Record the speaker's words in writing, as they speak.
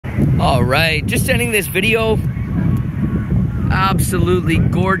All right, just ending this video. Absolutely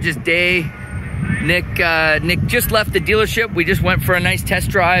gorgeous day. Nick just left the dealership. We just went for a nice test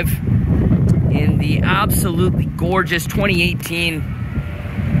drive in the absolutely gorgeous 2018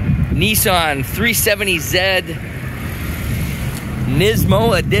 Nissan 370Z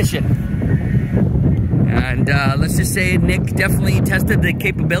Nismo edition. And let's just say Nick definitely tested the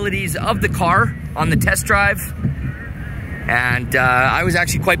capabilities of the car on the test drive. And I was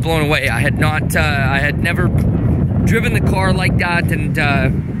actually quite blown away. I had never driven the car like that, and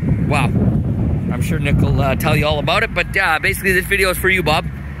wow, I'm sure Nick will tell you all about it. But basically this video is for you, Bob.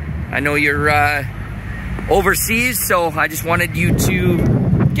 I know you're overseas, so I just wanted you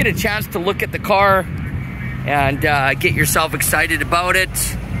to get a chance to look at the car and get yourself excited about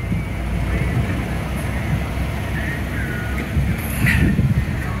it.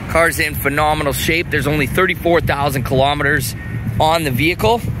 Car's in phenomenal shape. There's only 34,000 kilometers on the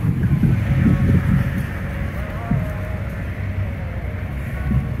vehicle.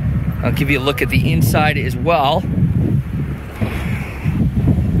 I'll give you a look at the inside as well.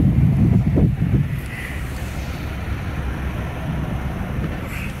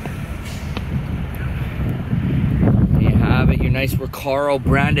 There you have it, your nice Recaro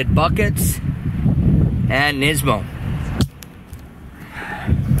branded buckets and Nismo.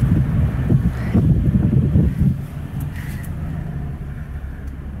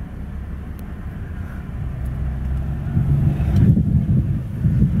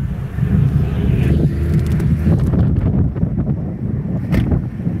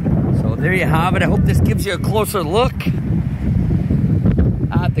 There you have it. I hope this gives you a closer look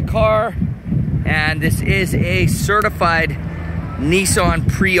at the car. And this is a certified Nissan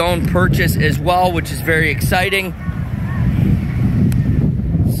pre-owned purchase as well, which is very exciting.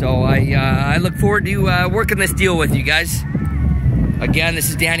 So I look forward to working this deal with you guys. Again,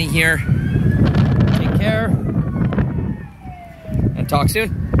 this is Danny here. Take care and talk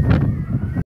soon.